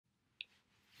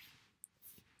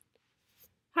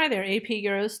Hi there, AP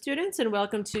Euro students, and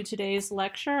welcome to today's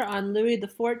lecture on Louis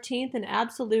XIV and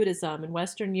Absolutism in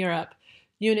Western Europe.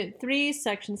 Unit 3,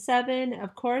 Section 7,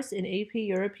 of course, in AP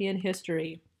European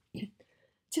History.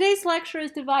 Today's lecture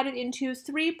is divided into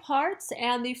 3 parts,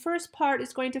 and the first part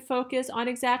is going to focus on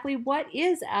exactly what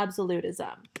is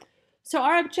absolutism. So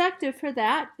our objective for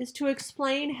that is to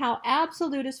explain how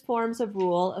absolutist forms of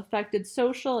rule affected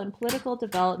social and political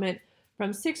development from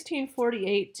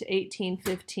 1648 to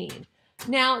 1815.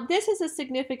 Now, this is a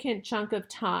significant chunk of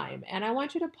time, and I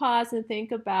want you to pause and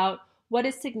think about what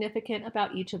is significant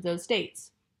about each of those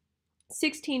dates.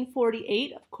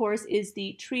 1648, of course, is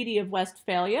the Treaty of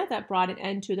Westphalia that brought an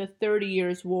end to the 30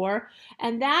 Years' War,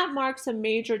 and that marks a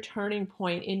major turning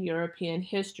point in European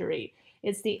history.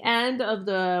 It's the end of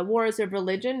the wars of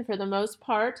religion for the most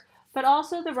part, but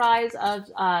also the rise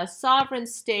of sovereign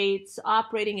states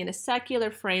operating in a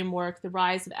secular framework, the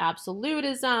rise of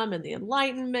absolutism and the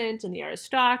Enlightenment and the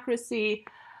aristocracy,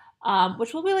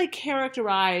 which will really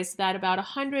characterize that about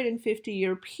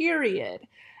 150-year period.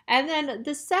 And then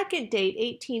the second date,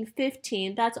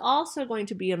 1815, that's also going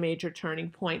to be a major turning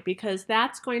point because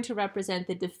that's going to represent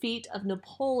the defeat of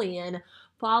Napoleon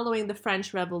following the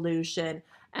French Revolution.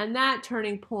 And that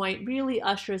turning point really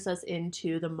ushers us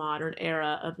into the modern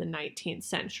era of the 19th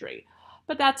century.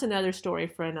 But that's another story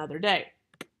for another day.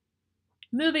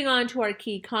 Moving on to our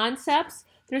key concepts.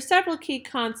 There are several key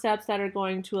concepts that are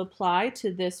going to apply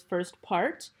to this first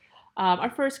part. Our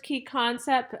first key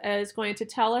concept is going to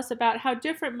tell us about how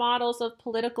different models of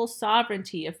political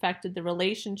sovereignty affected the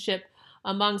relationship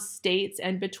among states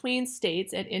and between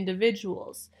states and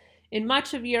individuals. In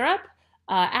much of Europe,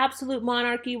 absolute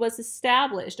monarchy was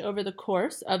established over the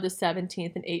course of the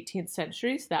 17th and 18th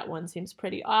centuries. That one seems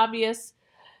pretty obvious.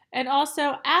 And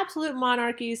also, absolute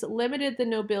monarchies limited the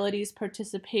nobility's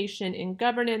participation in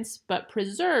governance, but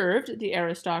preserved the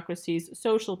aristocracy's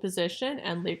social position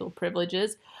and legal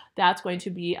privileges. That's going to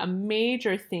be a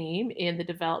major theme in the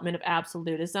development of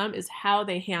absolutism, is how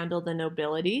they handle the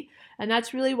nobility. And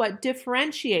that's really what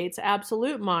differentiates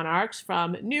absolute monarchs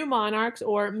from new monarchs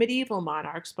or medieval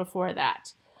monarchs before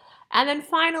that. And then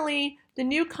finally, the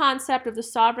new concept of the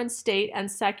sovereign state and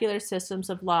secular systems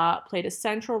of law played a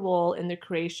central role in the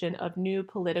creation of new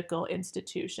political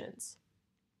institutions.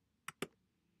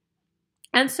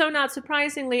 And so, not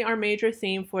surprisingly, our major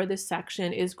theme for this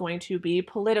section is going to be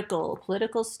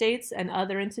political states and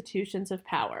other institutions of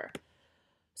power.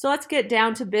 So let's get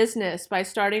down to business by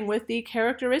starting with the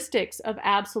characteristics of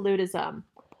absolutism.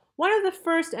 One of the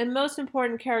first and most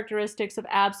important characteristics of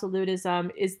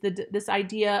absolutism is this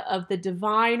idea of the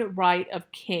divine right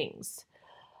of kings.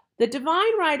 The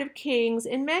divine right of kings,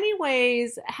 in many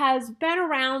ways, has been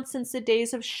around since the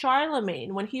days of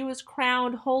Charlemagne, when he was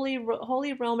crowned Holy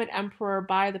Roman Emperor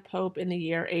by the Pope in the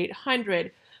year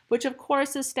 800, which of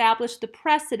course established the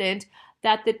precedent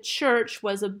that the church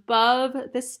was above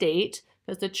the state,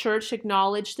 because the church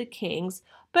acknowledged the kings,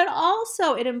 but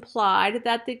also it implied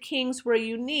that the kings were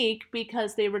unique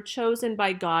because they were chosen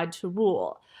by God to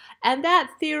rule. And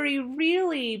that theory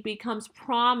really becomes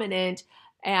prominent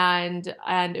and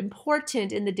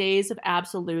important in the days of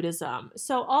absolutism.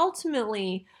 So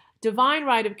ultimately, divine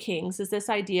right of kings is this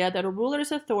idea that a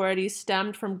ruler's authority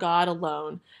stemmed from God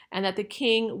alone, and that the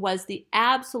king was the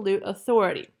absolute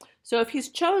authority. So if he's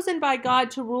chosen by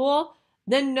God to rule,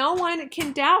 then no one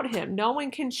can doubt him. No one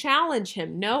can challenge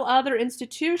him. No other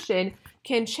institution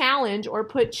can challenge or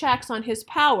put checks on his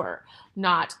power.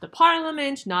 Not the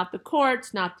parliament, not the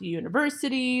courts, not the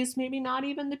universities, maybe not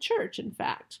even the church, in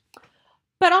fact.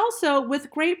 But also,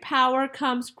 with great power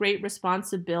comes great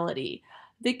responsibility.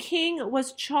 The king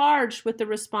was charged with the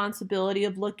responsibility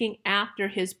of looking after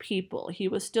his people. He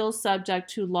was still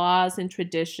subject to laws and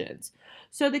traditions.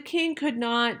 So the king could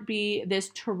not be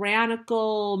this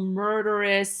tyrannical,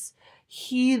 murderous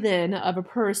heathen of a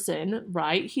person,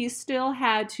 right? He still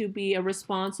had to be a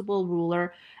responsible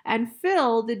ruler and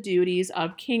fill the duties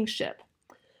of kingship.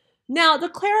 Now, the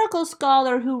clerical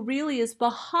scholar who really is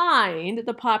behind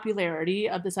the popularity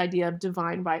of this idea of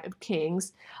divine right of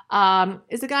kings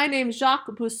is a guy named Jacques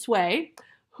Bossuet,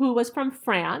 who was from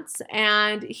France,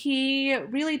 and he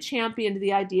really championed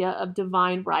the idea of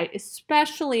divine right,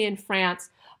 especially in France,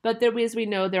 but there, as we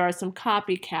know, there are some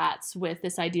copycats with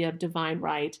this idea of divine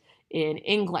right in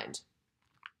England.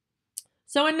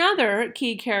 So another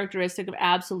key characteristic of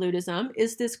absolutism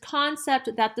is this concept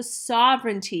that the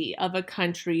sovereignty of a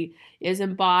country is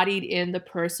embodied in the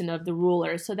person of the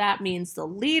ruler. So that means the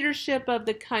leadership of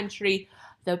the country,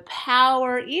 the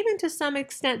power, even to some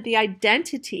extent the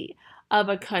identity of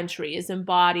a country is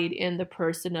embodied in the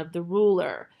person of the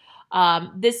ruler.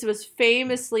 This was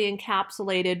famously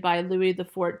encapsulated by Louis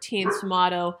XIV's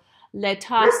motto,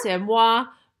 L'État c'est moi,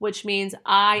 which means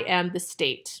I am the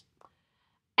state.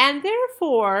 And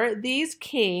therefore, these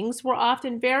kings were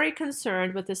often very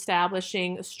concerned with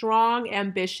establishing strong,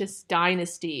 ambitious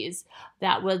dynasties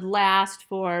that would last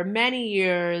for many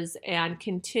years and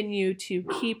continue to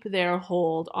keep their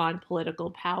hold on political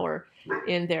power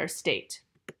in their state.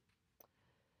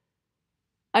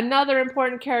 Another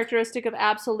important characteristic of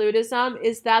absolutism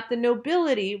is that the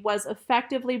nobility was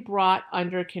effectively brought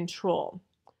under control.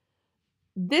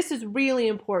 This is really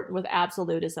important with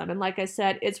absolutism, and like I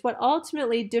said, it's what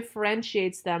ultimately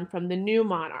differentiates them from the new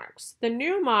monarchs. The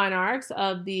new monarchs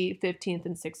of the 15th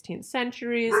and 16th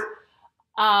centuries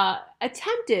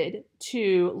attempted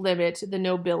to limit the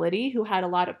nobility, who had a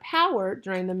lot of power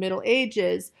during the Middle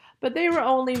Ages, but they were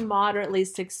only moderately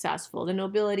successful. The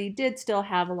nobility did still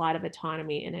have a lot of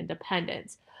autonomy and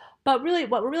independence. But really,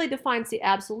 what really defines the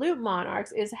absolute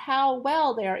monarchs is how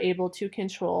well they are able to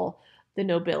control the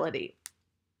nobility.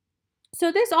 So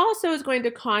this also is going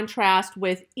to contrast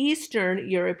with Eastern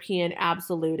European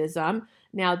absolutism.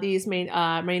 Now, these may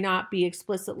not be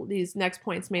explicit. These next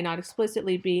points may not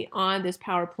explicitly be on this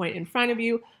PowerPoint in front of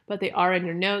you, but they are in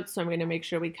your notes, so I'm going to make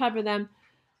sure we cover them.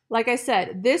 Like I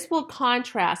said, this will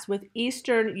contrast with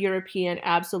Eastern European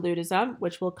absolutism,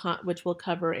 which we'll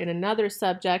cover in another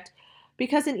subject,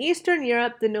 because in Eastern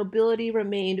Europe, the nobility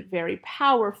remained very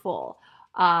powerful.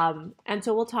 And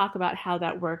so we'll talk about how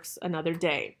that works another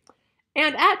day.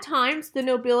 And at times, the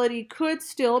nobility could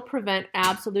still prevent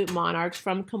absolute monarchs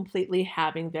from completely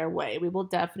having their way. We will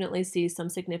definitely see some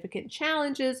significant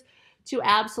challenges to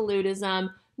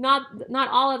absolutism. Not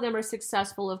all of them are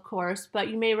successful, of course, but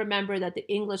you may remember that the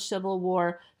English Civil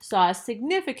War saw a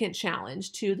significant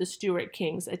challenge to the Stuart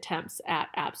kings' attempts at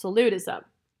absolutism.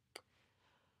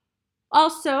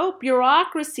 Also,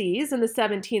 bureaucracies in the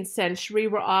 17th century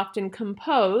were often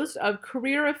composed of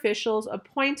career officials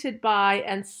appointed by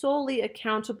and solely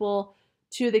accountable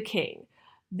to the king.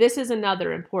 This is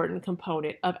another important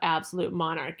component of absolute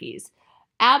monarchies.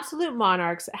 Absolute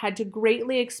monarchs had to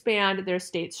greatly expand their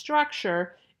state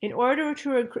structure in order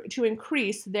to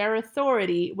increase their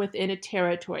authority within a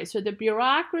territory. So the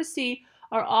bureaucracy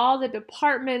are all the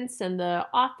departments and the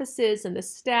offices and the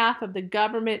staff of the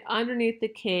government underneath the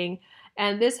king,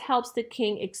 and this helps the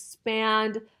king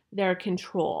expand their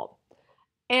control.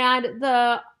 And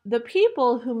the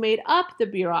people who made up the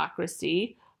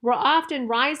bureaucracy were often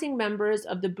rising members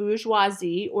of the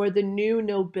bourgeoisie or the new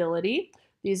nobility.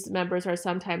 These members are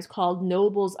sometimes called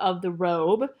nobles of the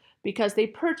robe because they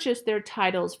purchased their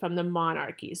titles from the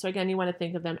monarchy. So again, you want to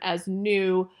think of them as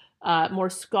new, more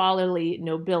scholarly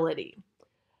nobility.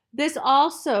 This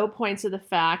also points to the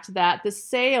fact that the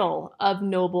sale of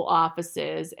noble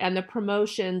offices and the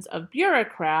promotions of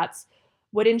bureaucrats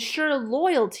would ensure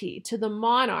loyalty to the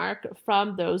monarch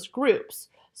from those groups.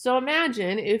 So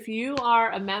imagine if you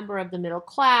are a member of the middle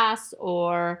class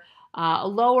or a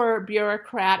lower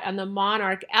bureaucrat and the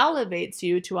monarch elevates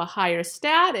you to a higher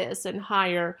status and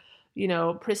higher,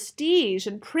 prestige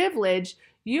and privilege,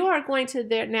 you are going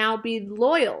to now be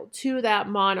loyal to that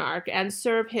monarch and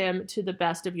serve him to the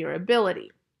best of your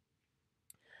ability.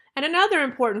 And another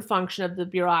important function of the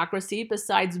bureaucracy,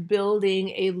 besides building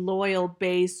a loyal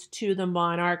base to the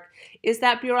monarch, is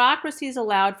that bureaucracies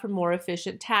allowed for more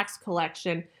efficient tax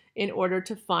collection in order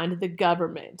to fund the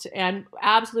government. And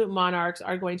absolute monarchs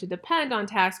are going to depend on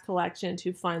tax collection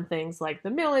to fund things like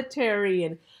the military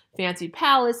and fancy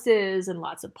palaces and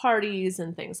lots of parties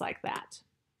and things like that.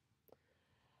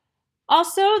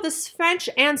 Also, the French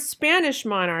and Spanish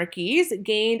monarchies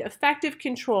gained effective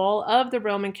control of the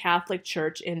Roman Catholic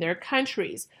Church in their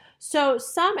countries. So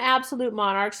some absolute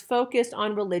monarchs focused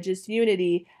on religious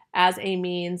unity as a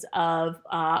means of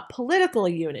political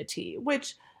unity,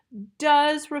 which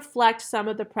does reflect some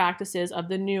of the practices of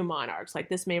the new monarchs. Like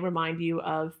this may remind you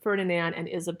of Ferdinand and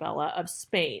Isabella of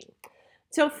Spain.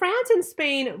 So France and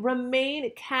Spain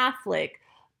remain Catholic,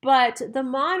 but the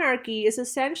monarchy is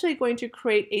essentially going to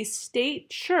create a state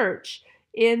church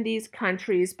in these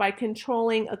countries by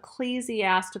controlling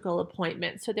ecclesiastical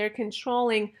appointments. So they're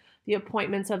controlling the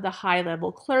appointments of the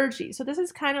high-level clergy. So this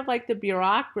is kind of like the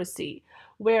bureaucracy,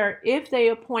 where if they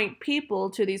appoint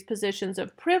people to these positions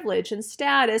of privilege and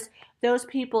status, those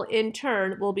people in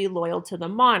turn will be loyal to the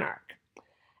monarch.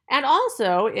 And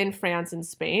also in France and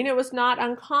Spain, it was not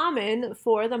uncommon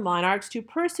for the monarchs to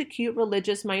persecute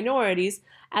religious minorities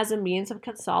as a means of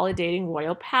consolidating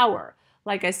royal power.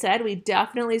 Like I said, we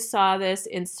definitely saw this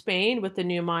in Spain with the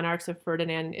new monarchs of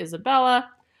Ferdinand and Isabella,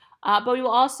 but we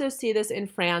will also see this in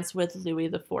France with Louis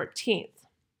XIV.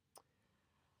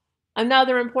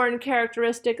 Another important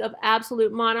characteristic of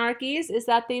absolute monarchies is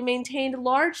that they maintained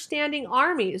large standing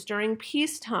armies during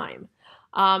peacetime.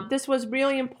 This was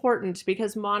really important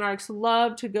because monarchs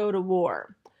loved to go to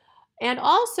war. And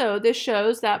also, this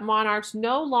shows that monarchs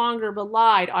no longer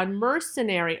relied on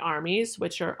mercenary armies,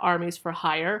 which are armies for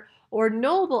hire, or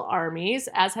noble armies,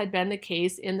 as had been the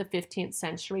case in the 15th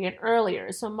century and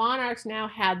earlier. So monarchs now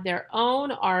had their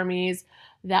own armies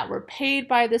that were paid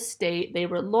by the state. They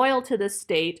were loyal to the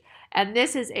state, and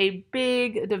this is a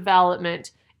big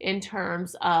development in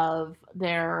terms of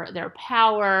their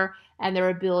power and their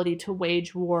ability to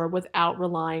wage war without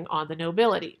relying on the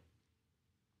nobility.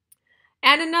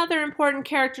 And another important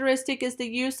characteristic is the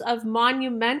use of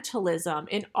monumentalism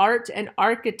in art and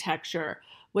architecture,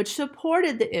 which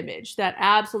supported the image that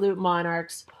absolute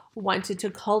monarchs wanted to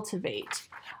cultivate.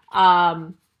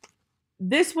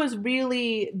 This was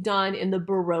really done in the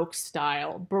Baroque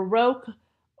style. Baroque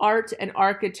art and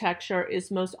architecture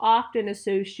is most often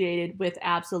associated with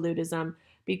absolutism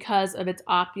because of its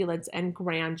opulence and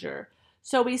grandeur.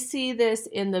 So we see this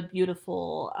in the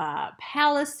beautiful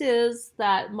palaces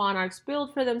that monarchs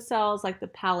build for themselves, like the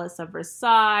Palace of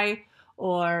Versailles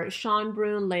or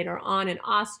Schönbrunn later on in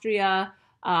Austria.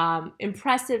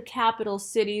 Impressive capital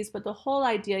cities, but the whole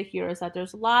idea here is that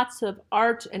there's lots of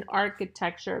art and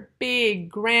architecture, big,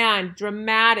 grand,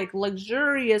 dramatic,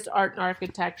 luxurious art and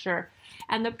architecture,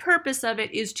 and the purpose of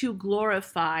it is to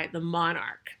glorify the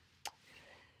monarch.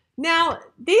 Now,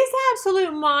 these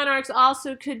absolute monarchs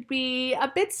also could be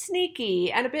a bit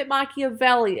sneaky and a bit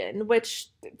Machiavellian, which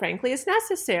frankly is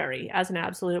necessary as an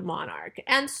absolute monarch.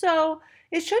 And so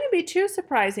it shouldn't be too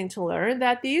surprising to learn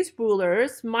that these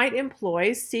rulers might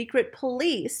employ secret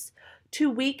police to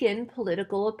weaken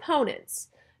political opponents.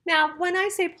 Now, when I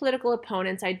say political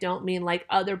opponents, I don't mean like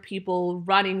other people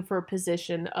running for a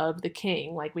position of the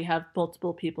king, like we have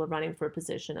multiple people running for a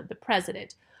position of the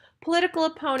president. Political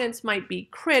opponents might be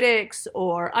critics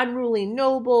or unruly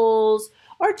nobles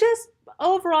or just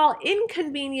overall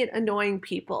inconvenient, annoying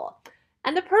people.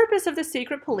 And the purpose of the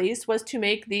secret police was to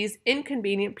make these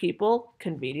inconvenient people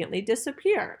conveniently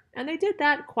disappear. And they did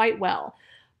that quite well.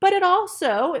 But it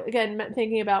also, again,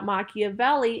 thinking about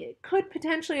Machiavelli, it could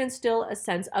potentially instill a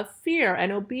sense of fear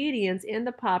and obedience in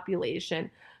the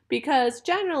population because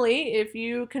generally, if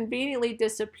you conveniently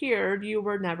disappeared, you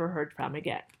were never heard from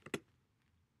again.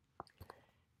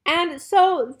 And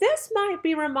so this might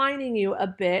be reminding you a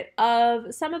bit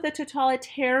of some of the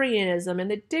totalitarianism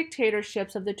and the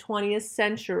dictatorships of the 20th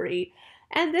century.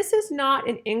 And this is not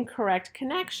an incorrect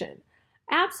connection.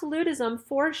 Absolutism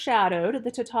foreshadowed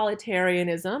the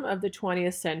totalitarianism of the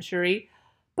 20th century,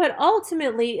 but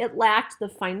ultimately it lacked the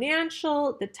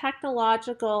financial, the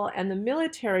technological, and the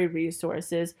military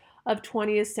resources of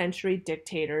 20th century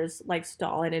dictators like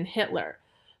Stalin and Hitler.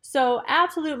 So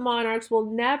absolute monarchs will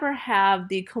never have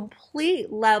the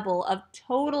complete level of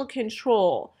total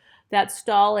control that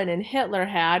Stalin and Hitler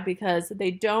had because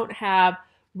they don't have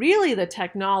really the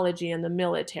technology and the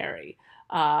military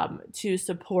to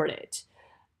support it.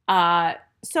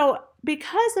 So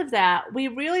because of that, we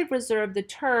really reserve the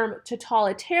term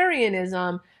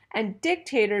totalitarianism and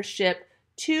dictatorship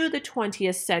to the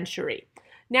 20th century.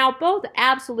 Now, both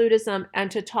absolutism and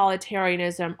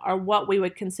totalitarianism are what we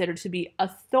would consider to be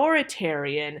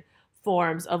authoritarian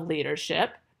forms of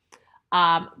leadership.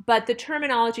 But the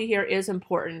terminology here is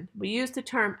important. We use the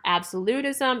term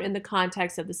absolutism in the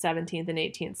context of the 17th and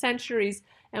 18th centuries,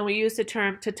 and we use the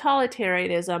term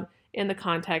totalitarianism in the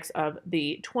context of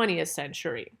the 20th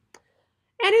century.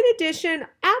 And in addition,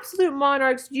 absolute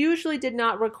monarchs usually did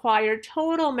not require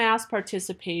total mass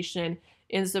participation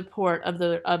in support of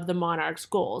the monarch's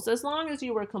goals. As long as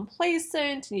you were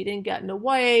complacent and you didn't get in the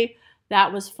way,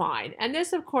 that was fine. And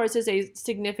this, of course, is a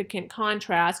significant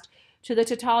contrast to the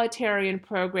totalitarian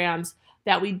programs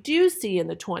that we do see in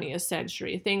the 20th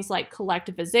century. Things like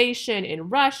collectivization in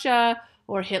Russia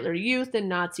or Hitler Youth in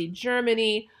Nazi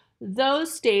Germany.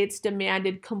 Those states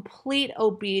demanded complete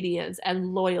obedience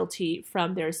and loyalty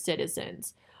from their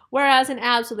citizens. Whereas in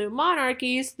absolute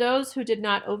monarchies, those who did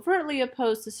not overtly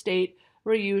oppose the state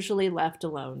were usually left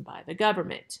alone by the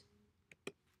government.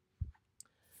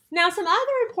 Now, some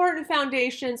other important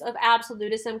foundations of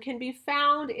absolutism can be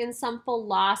found in some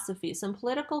philosophy, some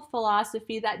political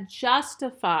philosophy that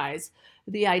justifies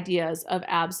the ideas of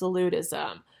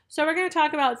absolutism. So we're going to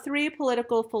talk about three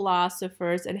political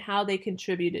philosophers and how they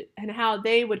contributed and how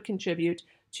they would contribute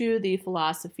to the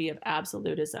philosophy of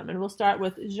absolutism. And we'll start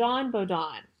with Jean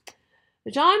Bodin.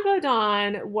 Jean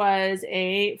Bodin was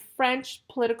a French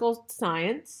political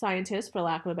scientist, for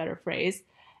lack of a better phrase,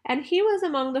 and he was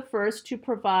among the first to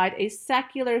provide a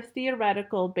secular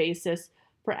theoretical basis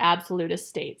for absolutist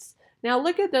states. Now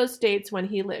look at those dates when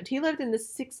he lived. He lived in the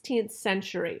 16th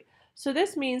century. So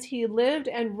this means he lived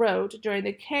and wrote during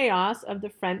the chaos of the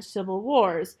French Civil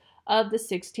Wars of the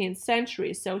 16th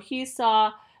century. So he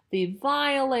saw the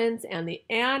violence and the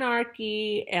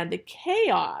anarchy and the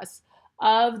chaos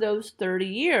of those 30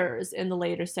 years in the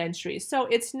later centuries. So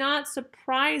it's not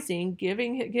surprising,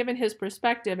 given his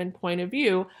perspective and point of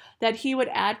view, that he would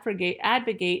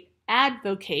advocate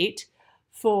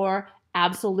for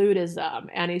absolutism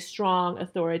and a strong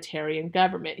authoritarian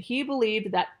government. He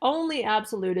believed that only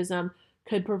absolutism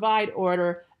could provide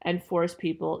order and force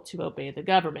people to obey the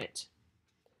government.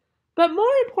 But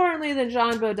more importantly than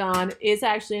Jean Baudin is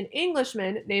actually an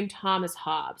Englishman named Thomas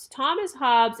Hobbes. Thomas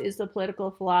Hobbes is the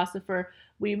political philosopher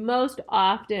we most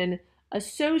often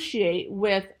associate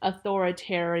with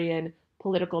authoritarian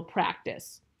political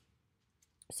practice.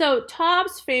 So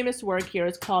Hobbes' famous work here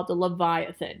is called the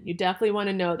Leviathan. You definitely want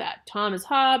to know that. Thomas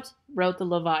Hobbes wrote the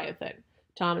Leviathan.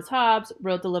 Thomas Hobbes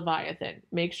wrote the Leviathan.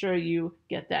 Make sure you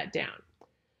get that down.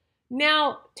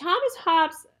 Now, Thomas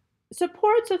Hobbes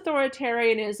supports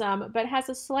authoritarianism, but has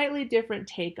a slightly different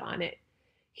take on it.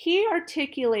 He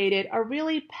articulated a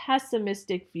really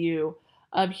pessimistic view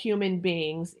of human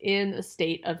beings in a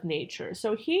state of nature.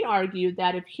 So he argued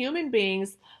that if human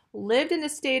beings lived in a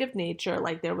state of nature,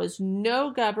 like there was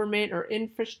no government or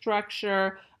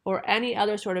infrastructure or any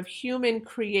other sort of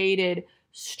human-created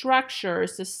structure or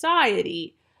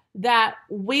society, that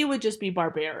we would just be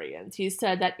barbarians. He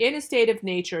said that in a state of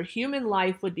nature, human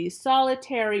life would be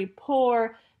solitary,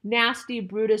 poor, nasty,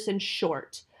 brutish, and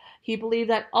short. He believed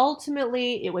that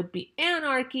ultimately it would be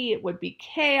anarchy, it would be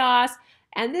chaos,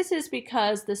 and this is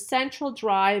because the central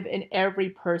drive in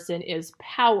every person is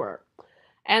power.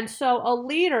 And so a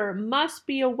leader must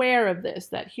be aware of this,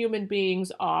 that human beings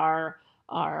are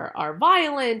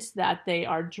violent, that they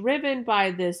are driven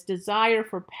by this desire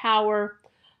for power.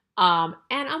 And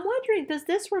I'm wondering, does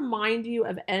this remind you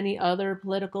of any other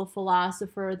political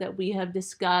philosopher that we have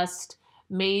discussed,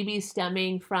 maybe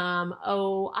stemming from,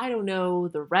 I don't know,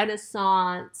 the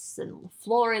Renaissance and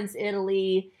Florence,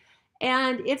 Italy?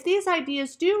 And if these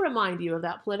ideas do remind you of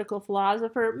that political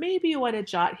philosopher, maybe you want to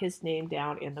jot his name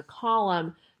down in the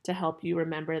column to help you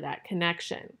remember that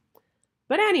connection.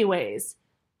 But anyways,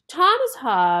 Thomas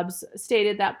Hobbes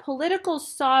stated that political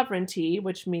sovereignty,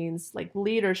 which means like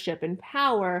leadership and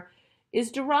power, is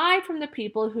derived from the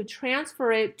people who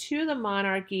transfer it to the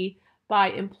monarchy by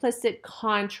implicit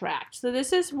contract. So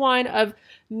this is one of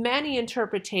many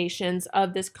interpretations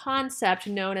of this concept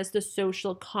known as the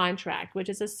social contract, which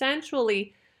is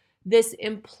essentially this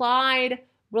implied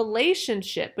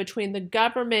relationship between the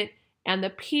government and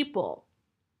the people.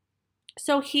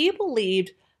 So he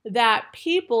believed that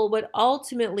people would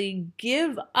ultimately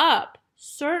give up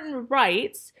certain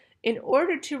rights in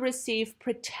order to receive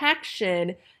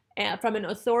protection from an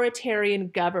authoritarian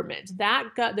government.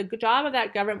 The job of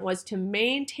that government was to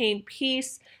maintain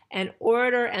peace and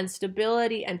order and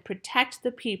stability and protect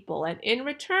the people. And in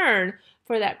return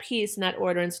for that peace and that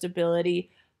order and stability,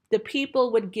 the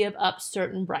people would give up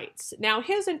certain rights. Now,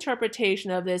 his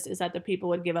interpretation of this is that the people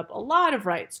would give up a lot of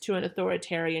rights to an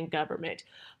authoritarian government.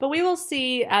 But we will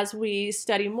see as we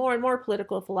study more and more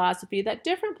political philosophy that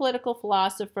different political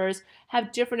philosophers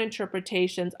have different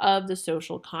interpretations of the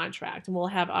social contract, and we'll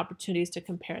have opportunities to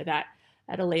compare that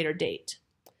at a later date.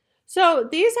 So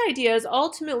these ideas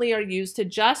ultimately are used to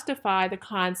justify the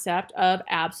concept of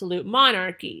absolute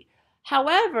monarchy.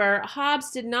 However, Hobbes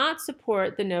did not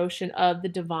support the notion of the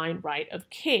divine right of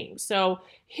kings. So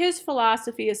his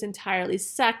philosophy is entirely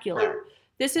secular.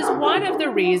 This is one of the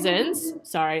reasons,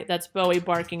 sorry, that's Bowie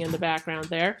barking in the background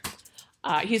there.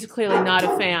 He's clearly not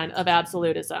a fan of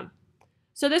absolutism.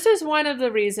 So this is one of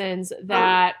the reasons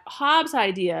that Hobbes'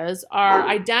 ideas are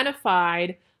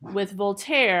identified with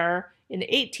Voltaire in the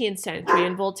 18th century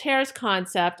and Voltaire's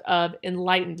concept of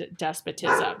enlightened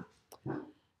despotism.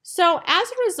 So as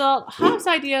a result, Hobbes'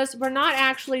 ideas were not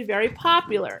actually very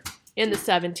popular in the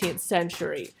 17th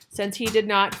century, since he did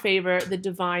not favor the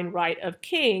divine right of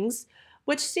kings,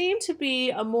 which seemed to be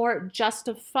a more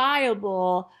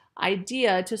justifiable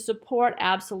idea to support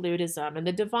absolutism. And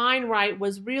the divine right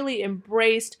was really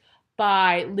embraced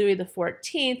by Louis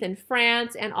XIV in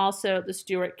France and also the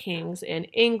Stuart kings in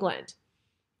England.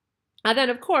 And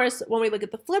then, of course, when we look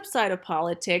at the flip side of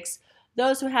politics,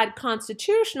 those who had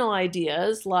constitutional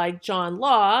ideas like John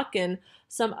Locke and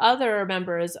some other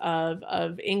members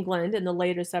of England in the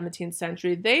later 17th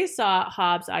century, they saw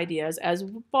Hobbes' ideas as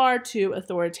far too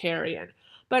authoritarian.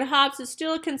 But Hobbes is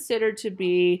still considered to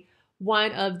be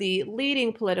one of the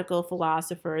leading political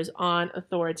philosophers on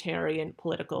authoritarian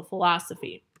political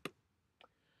philosophy.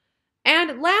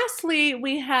 And lastly,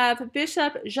 we have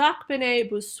Bishop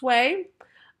Jacques-Benet Bossuet.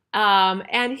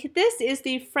 And this is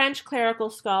the French clerical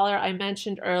scholar I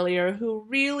mentioned earlier who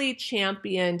really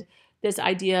championed this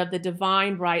idea of the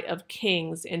divine right of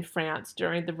kings in France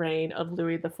during the reign of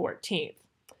Louis XIV.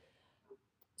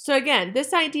 So again,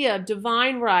 this idea of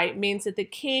divine right means that the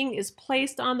king is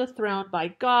placed on the throne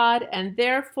by God, and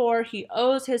therefore he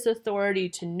owes his authority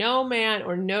to no man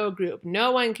or no group.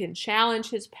 No one can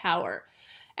challenge his power.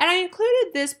 And I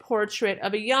included this portrait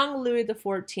of a young Louis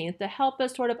XIV to help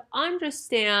us sort of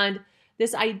understand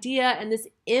this idea and this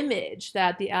image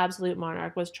that the absolute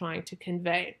monarch was trying to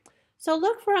convey. So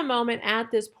look for a moment at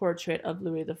this portrait of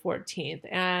Louis XIV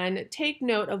and take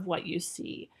note of what you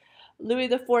see. Louis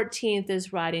XIV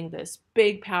is riding this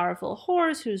big, powerful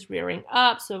horse who's rearing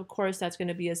up. So, of course, that's going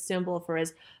to be a symbol for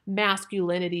his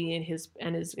masculinity and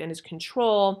his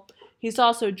control. He's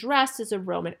also dressed as a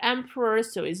Roman emperor,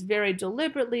 so he's very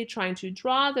deliberately trying to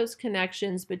draw those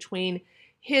connections between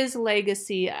his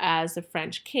legacy as a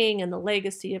French king and the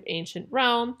legacy of ancient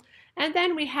Rome. And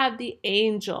then we have the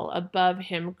angel above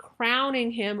him,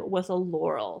 crowning him with a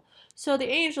laurel. So the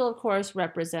angel, of course,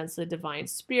 represents the divine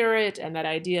spirit and that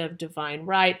idea of divine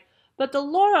right. But the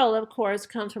laurel, of course,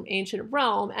 comes from ancient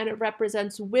Rome, and it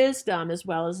represents wisdom as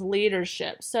well as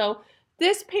leadership. So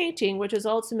this painting, which is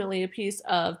ultimately a piece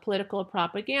of political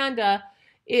propaganda,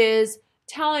 is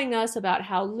telling us about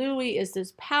how Louis is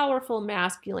this powerful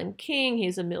masculine king.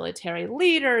 He's a military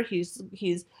leader. He's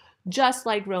just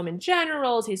like Roman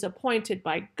generals. He's appointed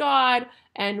by God,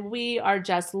 and we are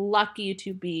just lucky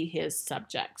to be his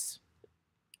subjects.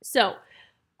 So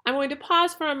I'm going to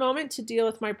pause for a moment to deal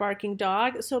with my barking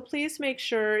dog. So please make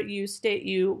sure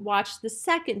you watch the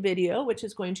second video, which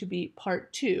is going to be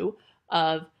part 2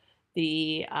 of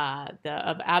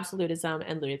absolutism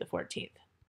and Louis XIV.